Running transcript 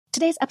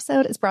Today's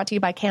episode is brought to you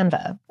by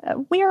Canva.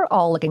 We're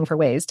all looking for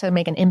ways to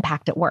make an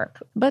impact at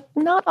work, but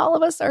not all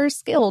of us are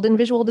skilled in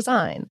visual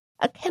design.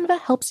 Canva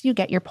helps you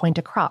get your point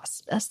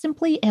across,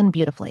 simply and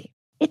beautifully.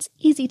 It's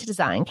easy to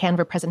design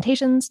Canva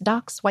presentations,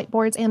 docs,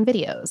 whiteboards, and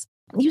videos.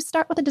 You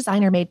start with a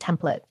designer-made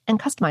template and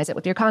customize it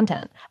with your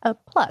content.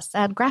 Plus,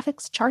 add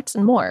graphics, charts,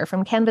 and more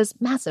from Canva's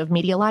massive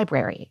media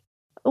library.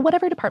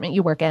 Whatever department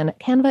you work in,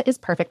 Canva is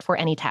perfect for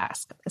any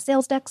task.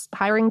 Sales decks,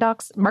 hiring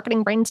docs,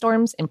 marketing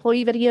brainstorms,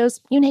 employee videos,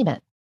 you name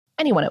it.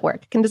 Anyone at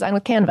work can design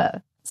with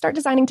Canva. Start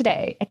designing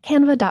today at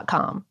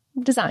canva.com.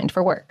 Designed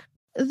for work.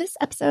 This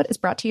episode is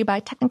brought to you by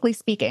Technically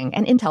Speaking,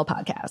 an Intel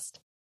podcast.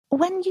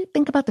 When you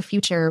think about the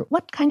future,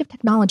 what kind of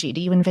technology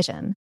do you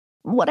envision?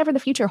 Whatever the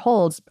future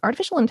holds,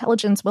 artificial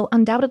intelligence will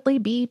undoubtedly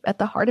be at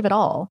the heart of it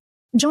all.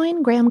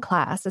 Join Graham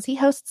Class as he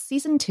hosts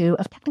Season 2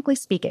 of Technically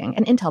Speaking,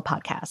 an Intel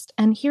podcast,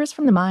 and hears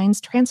from the minds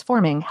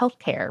transforming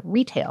healthcare,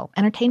 retail,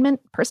 entertainment,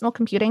 personal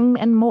computing,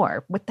 and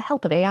more with the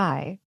help of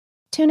AI.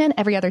 Tune in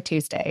every other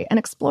Tuesday and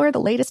explore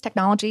the latest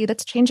technology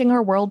that's changing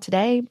our world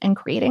today and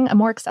creating a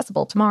more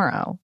accessible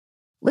tomorrow.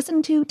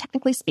 Listen to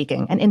Technically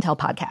Speaking, an Intel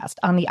podcast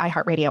on the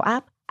iHeartRadio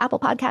app, Apple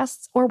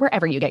Podcasts, or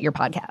wherever you get your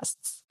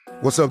podcasts.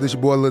 What's up, this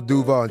your boy Lil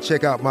Duval, and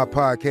check out my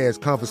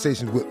podcast,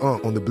 Conversations with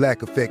Unc, on the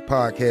Black Effect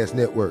Podcast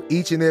Network.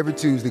 Each and every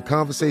Tuesday,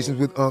 Conversations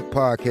with Unc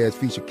podcast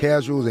feature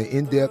casual and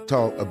in-depth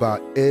talk about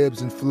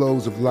ebbs and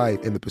flows of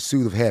life and the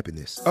pursuit of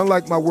happiness.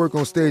 Unlike my work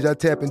on stage, I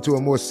tap into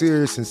a more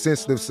serious and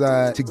sensitive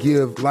side to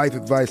give life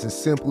advice and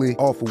simply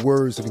offer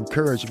words of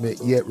encouragement,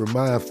 yet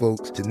remind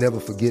folks to never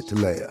forget to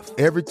laugh.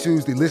 Every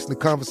Tuesday, listen to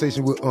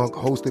Conversation with Unc,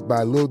 hosted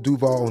by Lil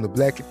Duval on the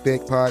Black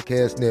Effect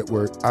Podcast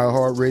Network,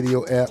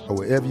 iHeartRadio app, or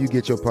wherever you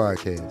get your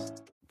podcasts.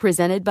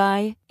 Presented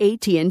by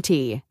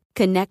AT&T.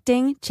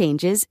 Connecting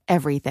changes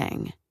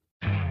everything.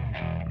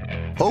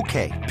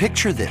 Okay,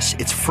 picture this.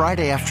 It's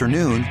Friday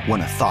afternoon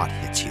when a thought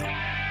hits you.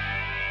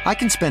 I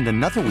can spend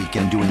another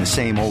weekend doing the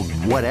same old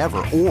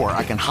whatever, or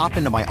I can hop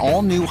into my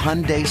all-new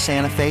Hyundai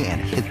Santa Fe and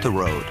hit the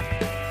road.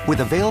 With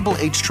available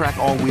H-Track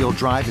all-wheel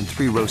drive and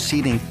 3-row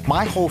seating,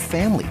 my whole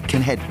family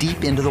can head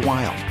deep into the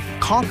wild.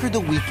 Conquer the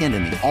weekend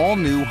in the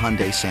all-new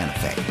Hyundai Santa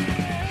Fe.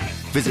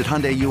 Visit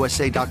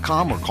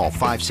HyundaiUSA.com or call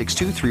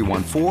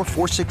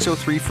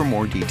 562-314-4603 for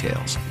more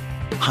details.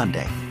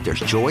 Hyundai, there's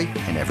joy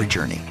in every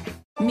journey.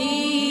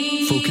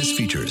 Focus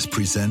Features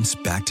presents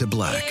Back to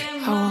Black.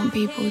 I want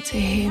people to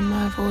hear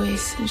my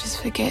voice and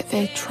just forget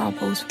their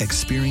troubles.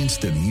 Experience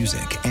the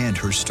music and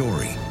her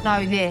story.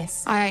 Know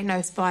this, I ain't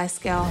no Spice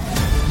Girl.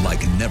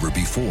 Like never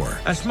before.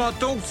 That's my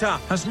daughter.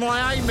 That's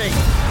my Amy.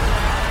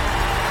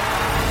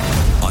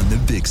 On the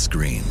big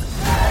screen.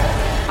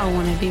 I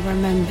want to be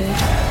remembered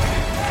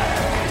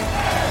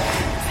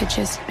for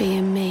just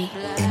being me.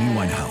 Amy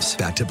Winehouse,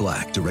 Back to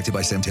Black, directed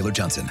by Sam Taylor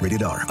Johnson.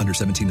 Rated R, under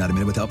 17, not a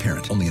minute without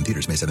parent. Only in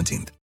theaters May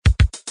 17th.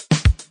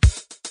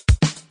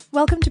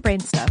 Welcome to Brain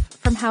Stuff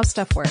from How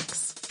Stuff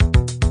Works.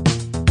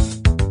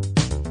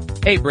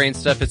 Hey Brain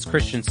Stuff, it's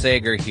Christian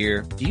Sager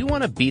here. Do you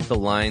want to beat the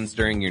lines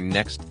during your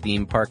next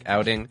theme park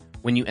outing?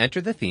 When you enter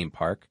the theme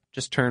park,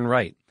 just turn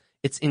right.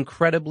 It's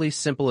incredibly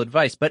simple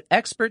advice, but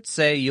experts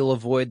say you'll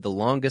avoid the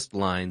longest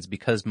lines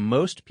because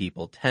most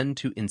people tend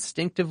to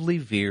instinctively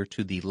veer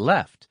to the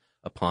left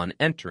upon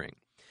entering.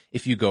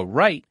 If you go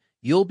right,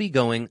 you'll be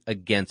going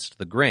against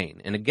the grain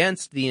and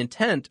against the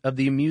intent of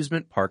the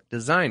amusement park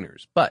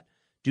designers. But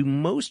do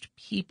most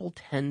people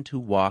tend to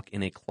walk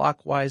in a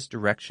clockwise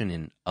direction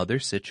in other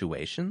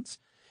situations?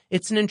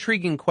 It's an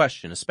intriguing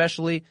question,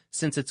 especially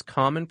since it's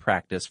common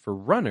practice for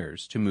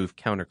runners to move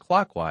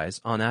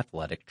counterclockwise on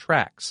athletic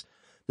tracks.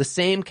 The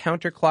same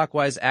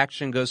counterclockwise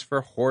action goes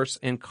for horse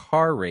and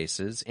car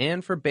races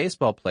and for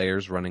baseball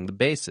players running the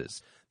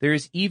bases. There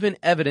is even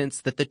evidence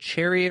that the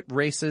chariot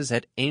races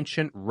at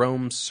ancient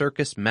Rome's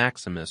Circus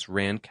Maximus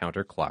ran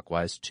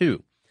counterclockwise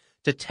too.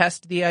 To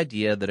test the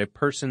idea that a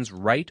person's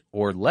right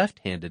or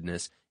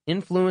left-handedness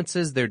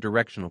influences their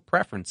directional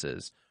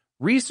preferences,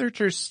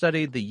 researchers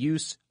studied the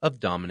use of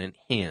dominant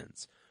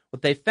hands.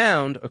 What they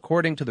found,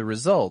 according to the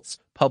results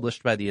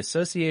published by the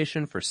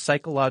Association for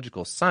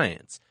Psychological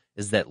Science,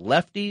 is that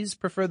lefties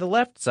prefer the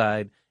left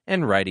side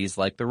and righties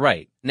like the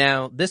right.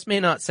 Now, this may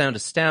not sound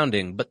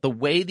astounding, but the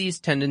way these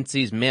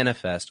tendencies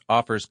manifest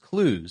offers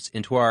clues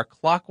into our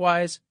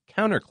clockwise,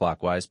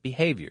 counterclockwise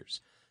behaviors.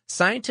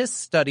 Scientists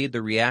studied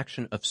the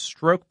reaction of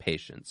stroke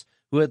patients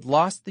who had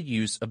lost the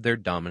use of their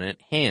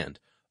dominant hand.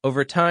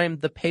 Over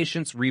time, the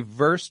patients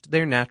reversed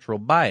their natural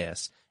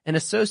bias and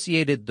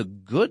associated the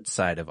good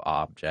side of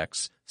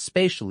objects,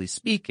 spatially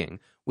speaking,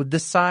 with the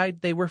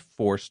side they were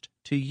forced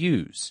to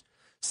use.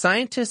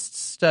 Scientists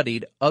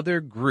studied other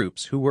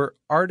groups who were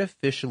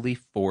artificially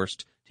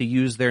forced to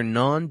use their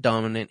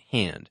non-dominant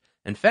hand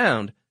and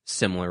found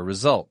similar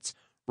results.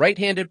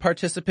 Right-handed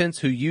participants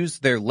who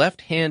used their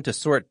left hand to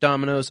sort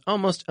dominoes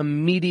almost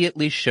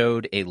immediately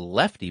showed a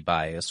lefty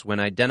bias when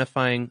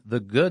identifying the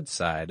good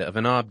side of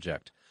an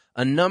object.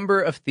 A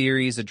number of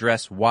theories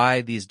address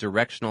why these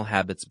directional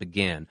habits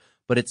began,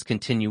 but its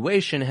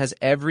continuation has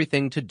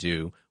everything to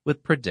do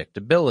with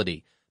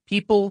predictability.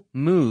 People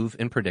move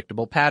in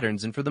predictable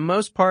patterns, and for the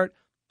most part,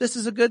 this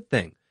is a good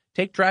thing.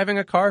 Take driving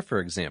a car, for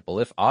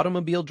example. If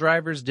automobile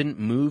drivers didn't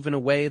move in a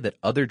way that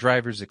other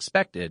drivers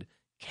expected,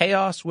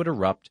 chaos would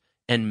erupt,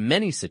 and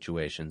many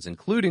situations,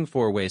 including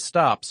four-way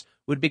stops,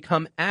 would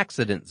become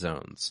accident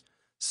zones.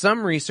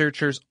 Some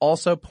researchers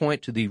also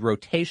point to the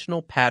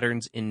rotational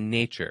patterns in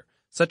nature,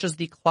 such as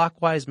the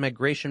clockwise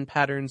migration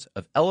patterns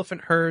of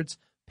elephant herds,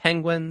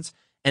 penguins,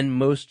 and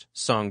most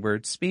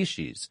songbird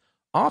species.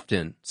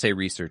 Often, say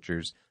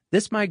researchers,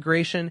 this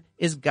migration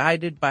is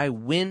guided by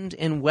wind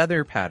and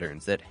weather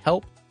patterns that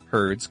help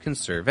herds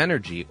conserve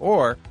energy,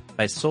 or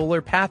by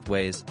solar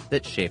pathways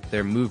that shape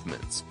their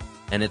movements.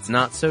 And it's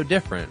not so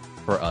different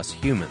for us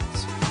humans.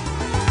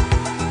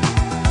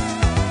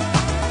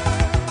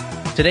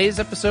 Today's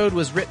episode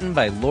was written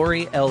by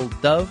Lori L.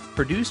 Dove,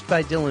 produced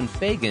by Dylan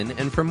Fagan,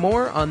 and for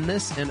more on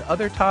this and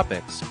other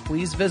topics,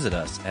 please visit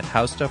us at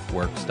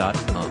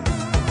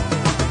howstuffworks.com.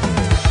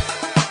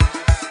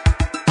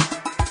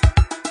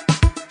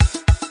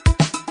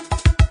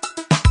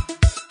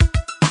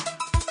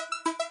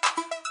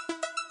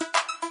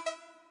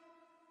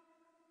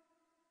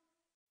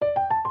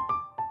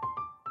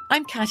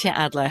 I'm Katya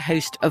Adler,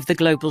 host of The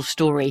Global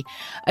Story.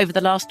 Over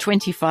the last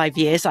 25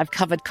 years, I've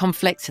covered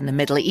conflicts in the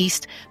Middle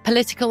East,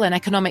 political and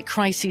economic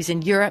crises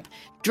in Europe,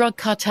 drug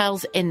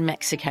cartels in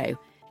Mexico.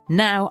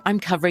 Now I'm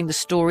covering the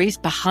stories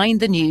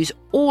behind the news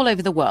all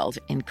over the world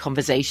in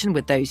conversation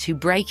with those who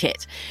break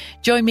it.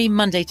 Join me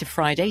Monday to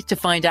Friday to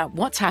find out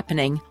what's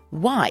happening,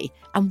 why,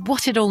 and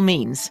what it all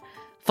means.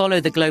 Follow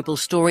The Global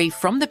Story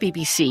from the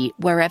BBC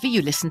wherever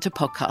you listen to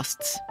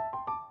podcasts.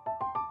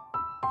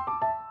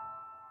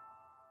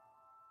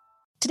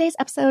 Today's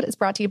episode is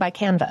brought to you by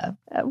Canva.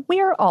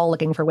 We're all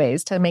looking for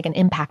ways to make an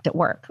impact at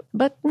work,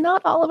 but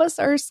not all of us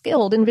are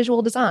skilled in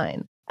visual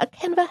design.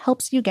 Canva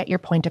helps you get your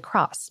point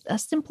across,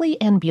 simply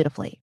and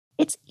beautifully.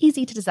 It's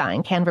easy to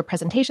design Canva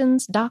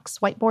presentations, docs,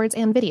 whiteboards,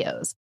 and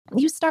videos.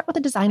 You start with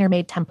a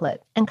designer-made template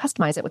and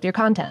customize it with your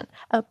content.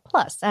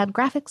 Plus, add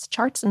graphics,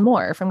 charts, and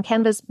more from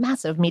Canva's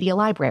massive media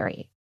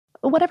library.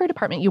 Whatever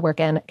department you work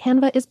in,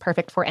 Canva is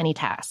perfect for any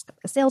task.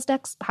 Sales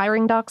decks,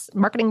 hiring docs,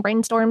 marketing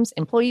brainstorms,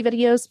 employee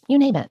videos, you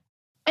name it.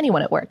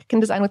 Anyone at work can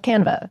design with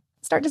Canva.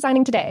 Start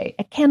designing today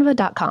at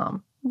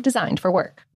canva.com. Designed for work.